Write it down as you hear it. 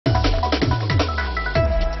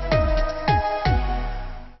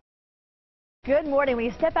Good morning. When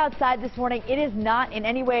you step outside this morning, it is not in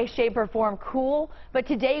any way, shape, or form cool, but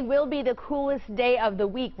today will be the coolest day of the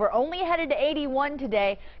week. We're only headed to 81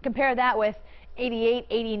 today. Compare that with 88,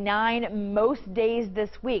 89 most days this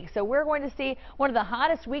week. So we're going to see one of the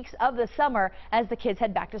hottest weeks of the summer as the kids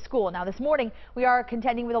head back to school. Now this morning we are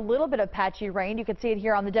contending with a little bit of patchy rain. You can see it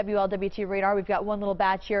here on the WLWT radar. We've got one little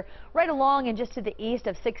batch here right along and just to the east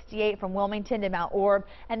of 68 from Wilmington to Mount Orb.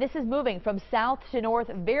 And this is moving from south to north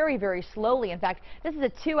very, very slowly. In fact, this is a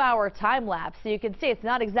 2-hour time lapse. So you can see it's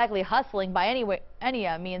not exactly hustling by any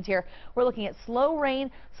means here. We're looking at slow rain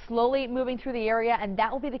slowly moving through the area, and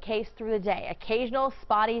that will be the case through the day. Occasional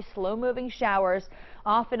spotty, slow-moving showers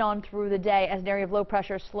off and on through the day as an area of low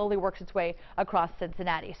pressure slowly works its way across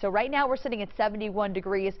Cincinnati. So right now we're sitting at 71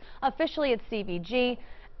 degrees. Officially it's CVG.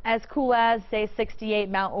 As cool as, say, 68,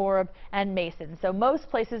 Mount Orb and Mason. So most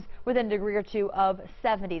places within a degree or two of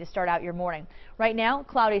 70 to start out your morning. Right now,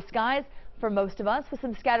 cloudy skies for most of us with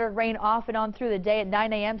some scattered rain off and on through the day. At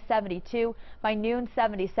 9 a.m. 72, by noon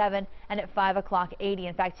 77, and at 5 o'clock 80.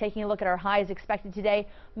 In fact, taking a look at our highs expected today,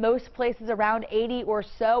 most places around 80 or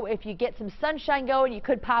so. If you get some sunshine going, you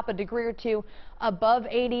could pop a degree or two above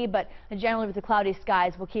 80, but generally with the cloudy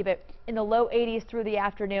skies, we'll keep it in the low 80s through the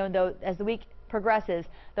afternoon, though as the week progresses,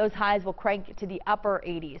 those highs will crank to the upper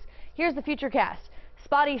 80s. Here's the futurecast.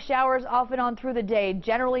 Spotty showers off and on through the day,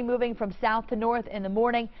 generally moving from south to north in the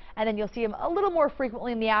morning, and then you'll see them a little more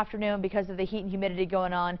frequently in the afternoon because of the heat and humidity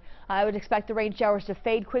going on. I would expect the rain showers to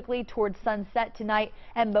fade quickly towards sunset tonight,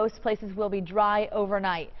 and most places will be dry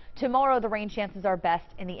overnight. Tomorrow, the rain chances are best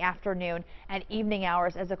in the afternoon and evening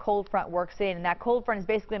hours as a cold front works in, and that cold front is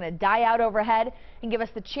basically going to die out overhead and give us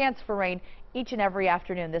the chance for rain each and every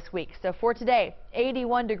afternoon this week. So for today,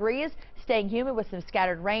 81 degrees, staying humid with some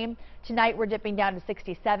scattered rain. Tonight we're dipping down to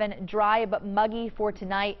 67, dry but muggy for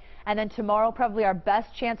tonight. And then tomorrow, probably our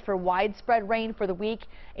best chance for widespread rain for the week.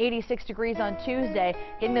 86 degrees on Tuesday,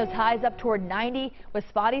 getting those highs up toward 90 with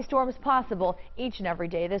spotty storms possible each and every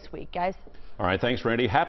day this week, guys. All right, thanks, Randy.